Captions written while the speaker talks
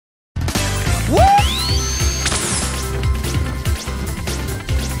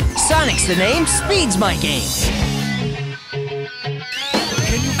Sonic's the name, speed's my game.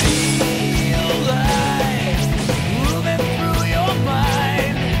 Can you feel life moving through your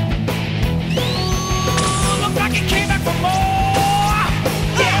mind? Ooh, look like it came back for more.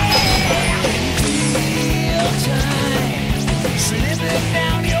 Yeah! Feel time slipping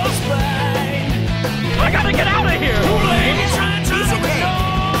down your spine. I gotta get out of here. Too late. Trying to open the door.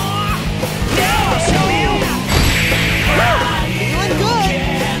 Yeah, I'll show you. Feeling good.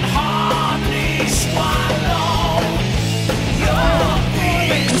 Can hardly swallow your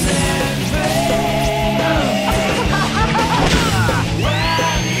feelings and pain.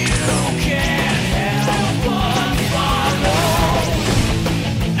 When you can't help but follow,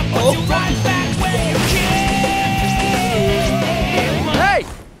 and put you right back where you came. Hey!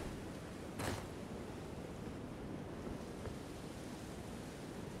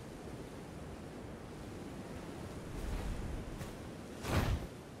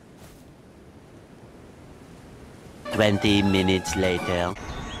 Minutes later.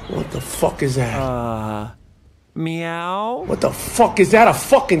 What the fuck is that? Meow? What the fuck is that? A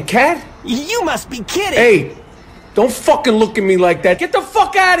fucking cat? You must be kidding! Hey, don't fucking look at me like that. Get the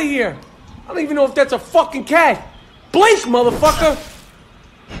fuck out of here! I don't even know if that's a fucking cat. Blink, motherfucker!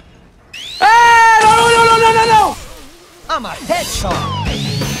 Hey! No! I'm a hedgehog!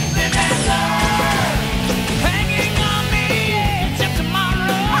 Hanging on the edge of tomorrow.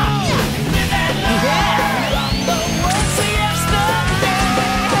 Live and learn from the words of yesterday.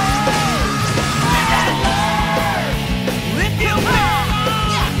 Live and learn. If you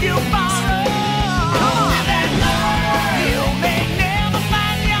borrow, if you borrow. Live and learn. You may never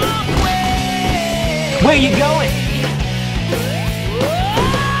find your way. Where you going?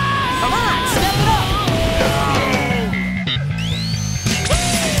 Come on, step it up.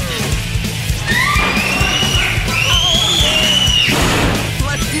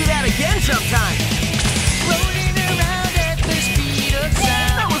 Let's do that again sometime. Rolling around at the speed of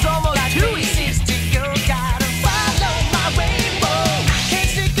sound. That was almost Like too races to go, gotta follow my rainbow. Can't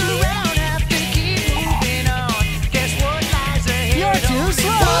stick around, have to keep moving on. Guess what lies ahead? You're too Only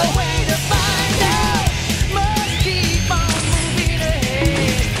slow. one way to find out. Must keep on moving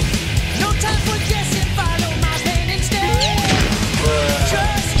ahead. No time for guessing, follow my plan instead.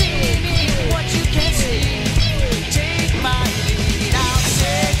 Trusting in what you can see. Take my lead, I'll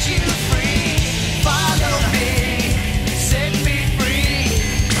set you free. Follow me, set me free.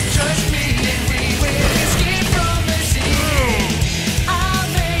 Trust me and we will escape from the sea. I'll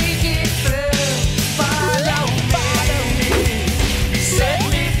make it through. Follow me, set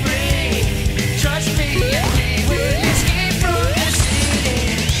me free. Trust me and we will escape from the city.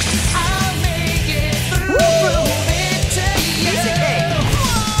 I'll make it through. Prove it to you.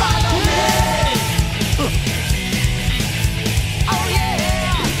 Follow me. Oh yeah.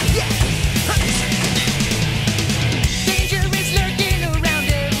 Danger is lurking around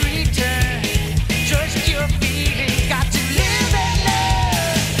every turn. Trust your feelings, got to live and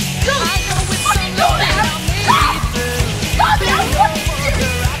learn. I know it's so low that I'll make it through. There are no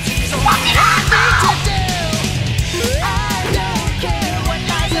other options, only one thing to do. I don't care what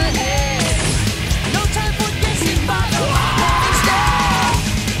lies ahead. No time for guessing, follow my plan instead.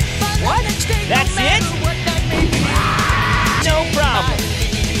 Find the next day, no That's matter it? what that may be. No problem.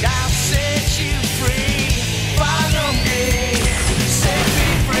 I'll set you free. Follow me. Set me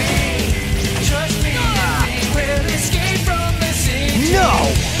free. Trust me, and we will escape from the city. No!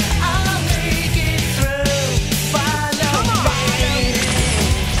 I'll make it through. Follow me.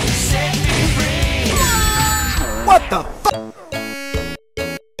 Set me free. What the fuck?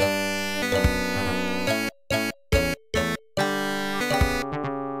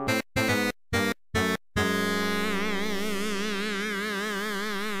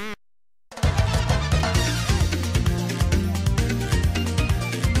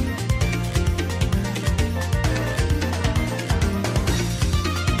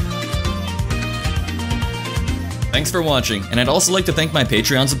 Thanks for watching, and I'd also like to thank my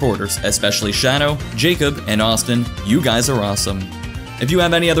Patreon supporters, especially Shadow, Jacob, and Austin. You guys are awesome. If you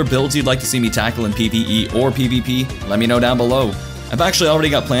have any other builds you'd like to see me tackle in PvE or PvP, let me know down below. I've actually already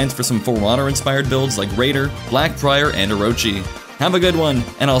got plans for some For Honor inspired builds like Raider, Blackbriar, and Orochi. Have a good one,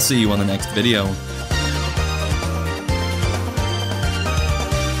 and I'll see you on the next video.